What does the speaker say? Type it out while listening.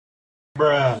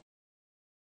Bruh.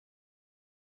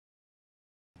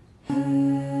 5,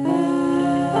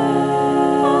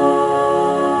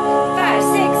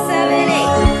 6, 7, 8.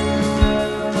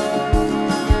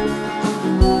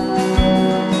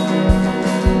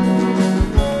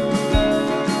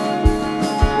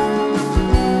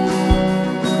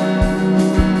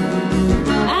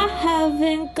 I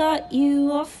haven't got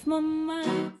you off my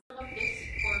mind.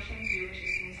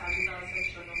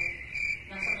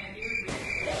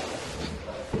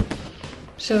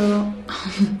 So,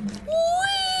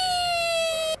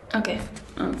 okay,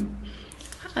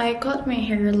 I cut my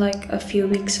hair like a few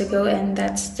weeks ago, and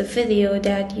that's the video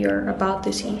that you're about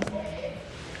to see.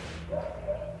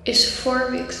 It's 4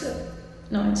 weeks,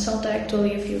 no, it's not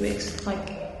actually a few weeks,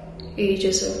 like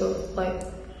ages ago, like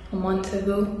a month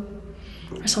ago,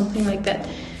 or something like that.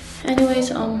 Anyways,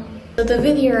 so the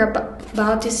video you're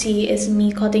about to see is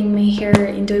me cutting my hair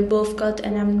into a wolf cut,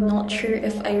 and I'm not sure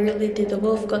if I really did a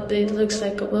wolf cut, but it looks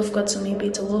like a wolf cut, so maybe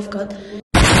it's a wolf cut.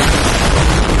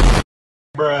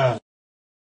 Bruh.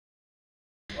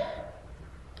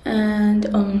 And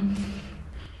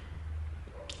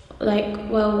like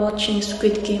while watching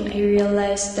Squid Game, I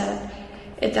realized that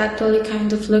it actually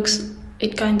kind of looks,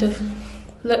 I'm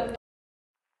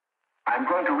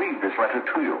going to read this letter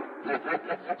to you.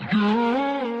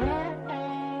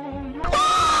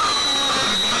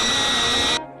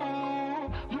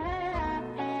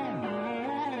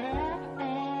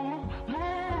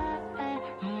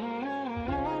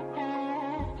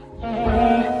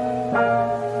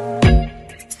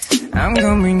 I'm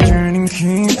going turning,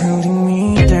 keep holding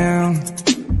me down.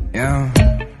 Yeah.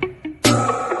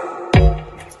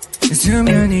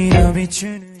 수면이 더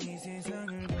비추는 이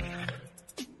세상을 봐.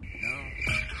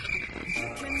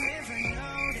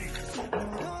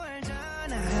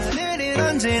 하늘은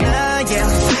언제나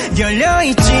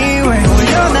열려있지 왜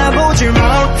올려다보질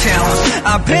못해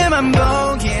앞에만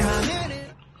보게 하늘은.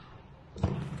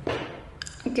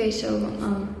 Okay, so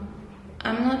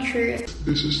I'm not sure if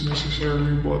this is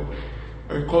necessary, but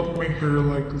I cut my hair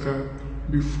like that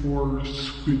before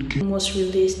Squid Game was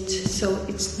released, so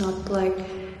it's not like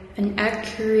an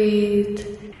accurate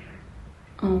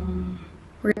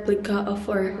replica of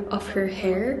her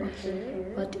hair,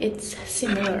 but it's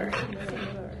similar.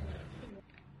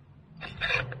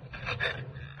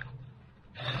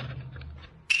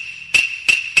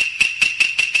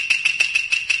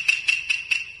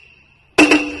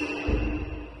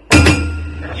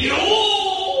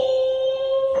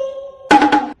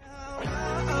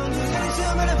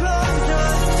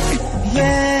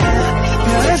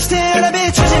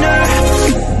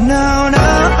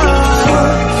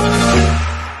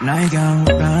 나의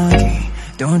감각이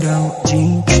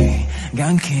도도지지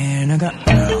않게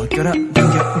나가요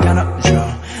끌어당겨 가라져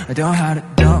더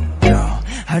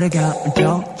하루가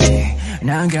더지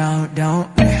나가도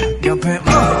옆에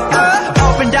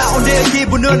Up and down 내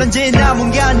기분은 언제나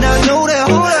뭔가 날 노래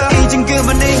이젠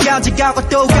그만해 아직하고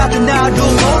똑같은 나도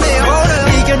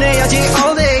오늘 이겨내야지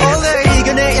all day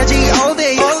이겨내야지 all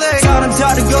day 사람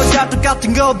다른 거 다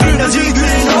똑같은 거 빌려지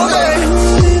그린 all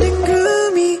day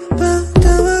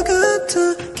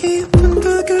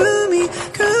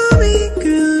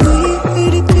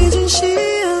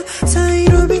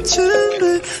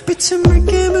빛은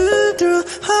붉게 물들어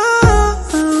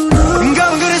검은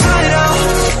그릇 사이로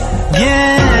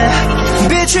yeah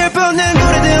빛을 뿜는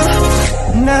노래들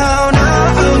no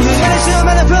눈에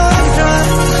수많은 포인트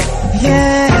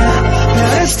yeah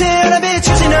나를 스테어라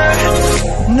비추지 널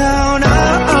no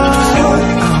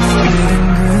오늘은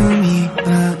구름이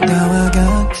바다와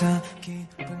같아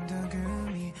깊은 더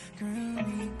구름이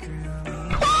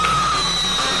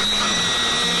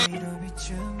사이로 비춘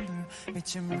불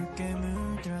빛은 붉게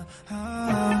물들어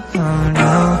oh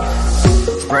no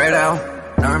spread out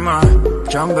normal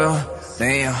전부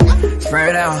내요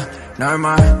spread out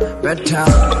normal 뱉어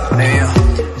내요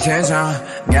세상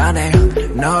안에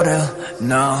너를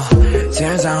너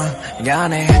세상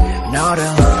안에 너를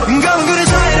검은 그릇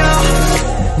사이로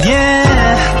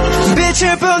yeah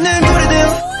빛을 뿜는 우리들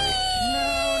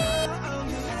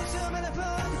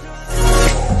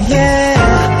yeah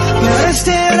너를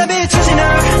스테어라 비추지 널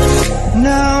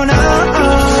no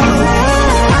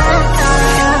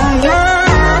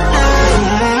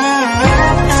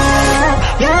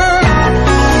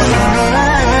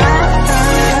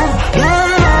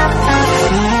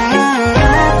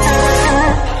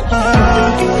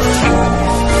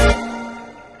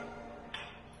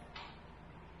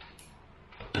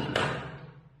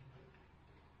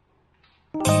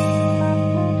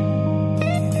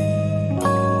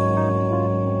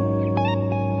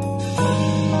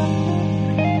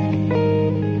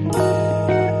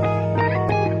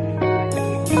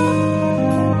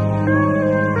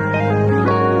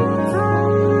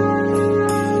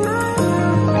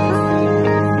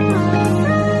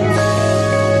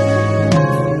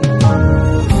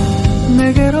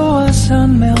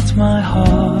my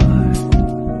heart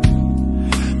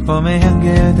봄의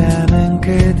향기를 담은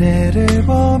그대를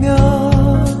보며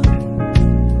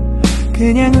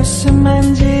그냥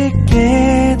웃음만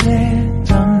짓게 돼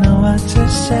Don't know what to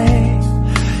say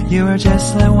You are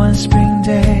just like one spring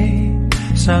day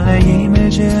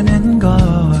설레임을 주는 걸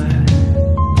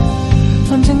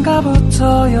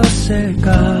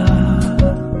언젠가부터였을까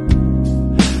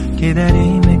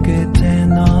기다림의 끝에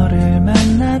너를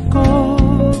만났고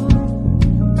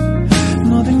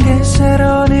모든 게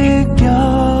새로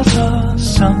느껴져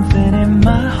Something in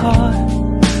my heart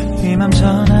이 맘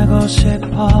전하고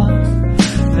싶어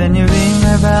Then you ring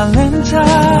my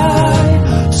valentine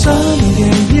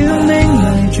Someday you make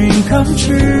my dream come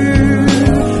true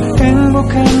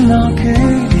행복한 너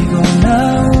그리고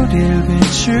나 우릴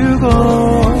비추고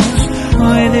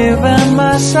With you by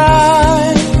my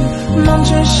side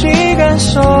멈춘 시간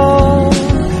속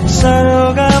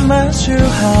서로가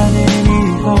마주하는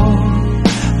이곳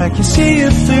I can see you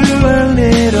through a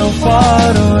little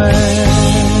far away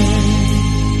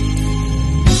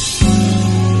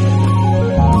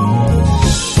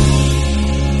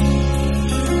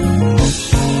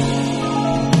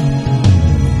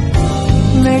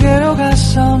내게로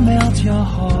가서 melt your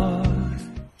heart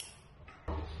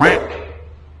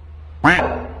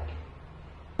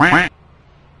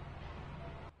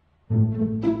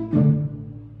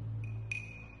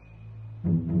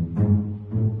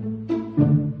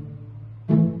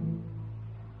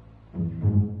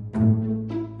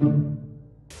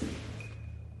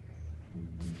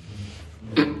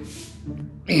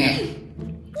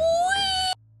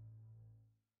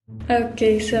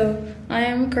Okay, so I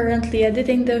am currently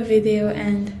editing the video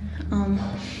and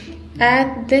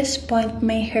at this point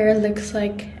my hair looks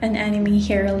like an anime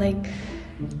hair, like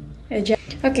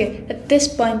okay, at this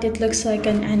point it looks like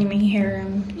an anime hair.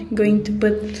 I'm going to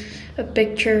put a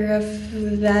picture of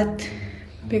that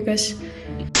because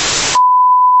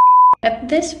at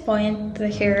this point the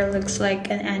hair looks like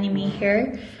an anime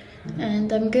hair,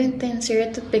 and I'm going to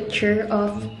insert a picture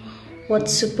of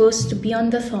what's supposed to be on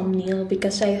the thumbnail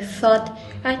because I thought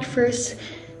at first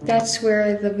that's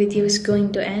where the video is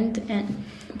going to end,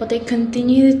 but I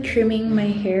continued trimming my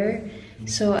hair,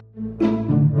 so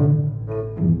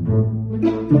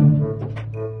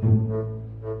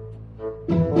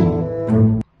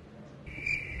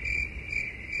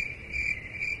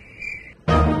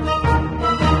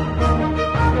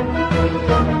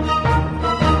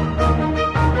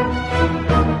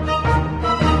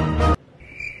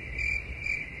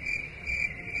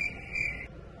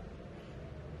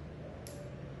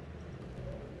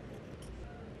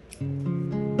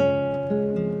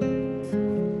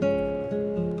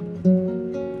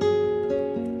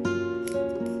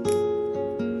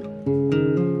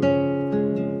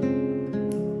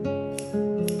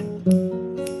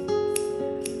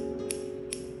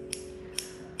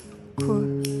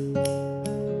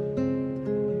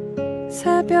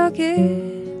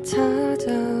새벽이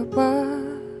찾아와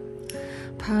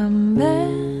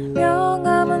밤의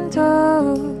명암은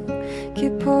더욱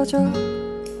깊어져만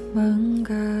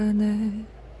가네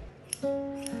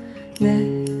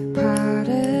내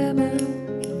바람은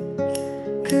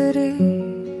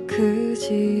그리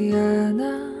크지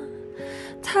않아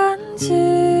단지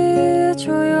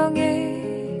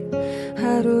조용히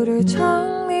하루를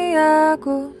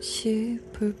정리하고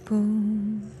싶을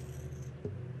뿐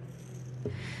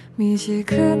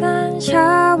미지근한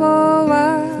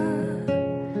샤워와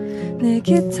내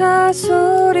기타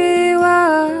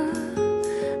소리와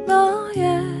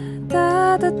너의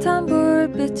따뜻한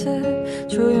불빛에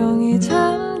조용히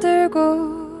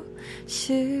잠들고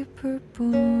싶을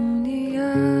뿐이야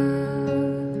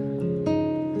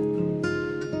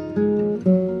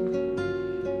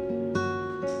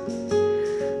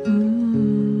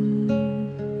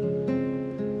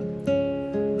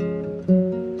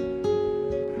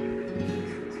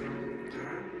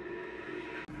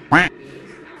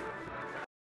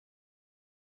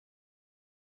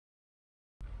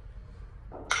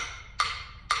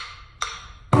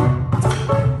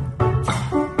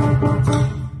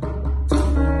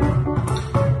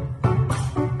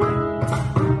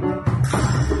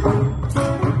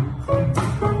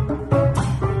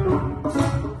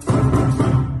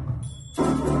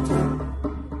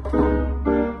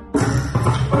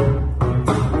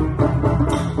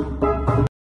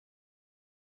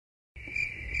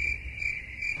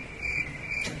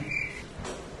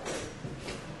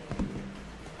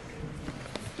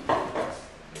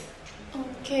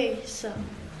Okay, so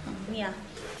yeah,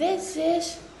 this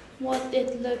is what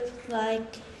it looked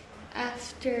like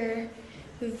after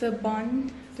the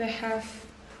bun, the half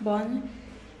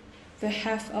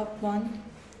up bun.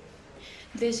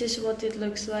 this is what it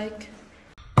looks like.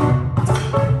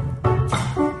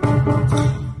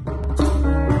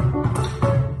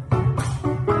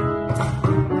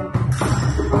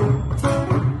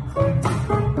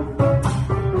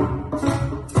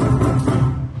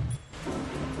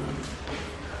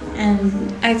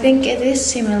 And I think it is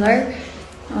similar,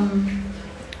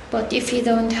 but if you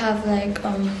don't have like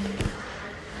an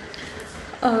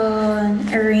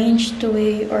arranged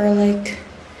way or like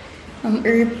a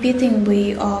repeating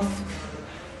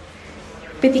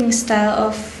style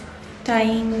of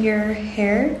tying your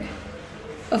hair,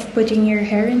 of putting your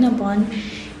hair in a bun,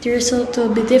 the result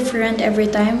will be different every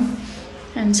time,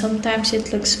 and sometimes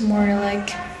it looks more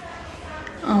like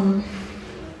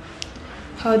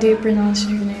how do you pronounce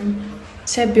your name?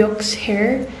 Sae-byeok's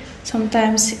hair.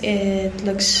 Sometimes it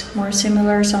looks more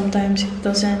similar, sometimes it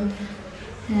doesn't.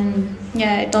 And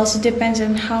yeah, it also depends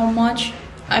on how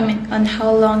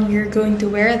long you're going to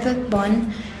wear that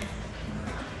bun.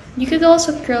 You could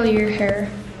also curl your hair.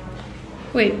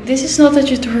 Wait, this is not a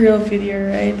tutorial video,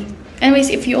 right? Anyways,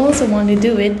 if you also want to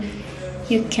do it,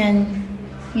 you can,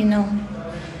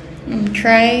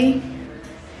 try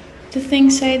the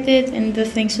things I did and the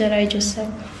things that I just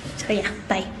said. So yeah,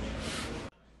 bye.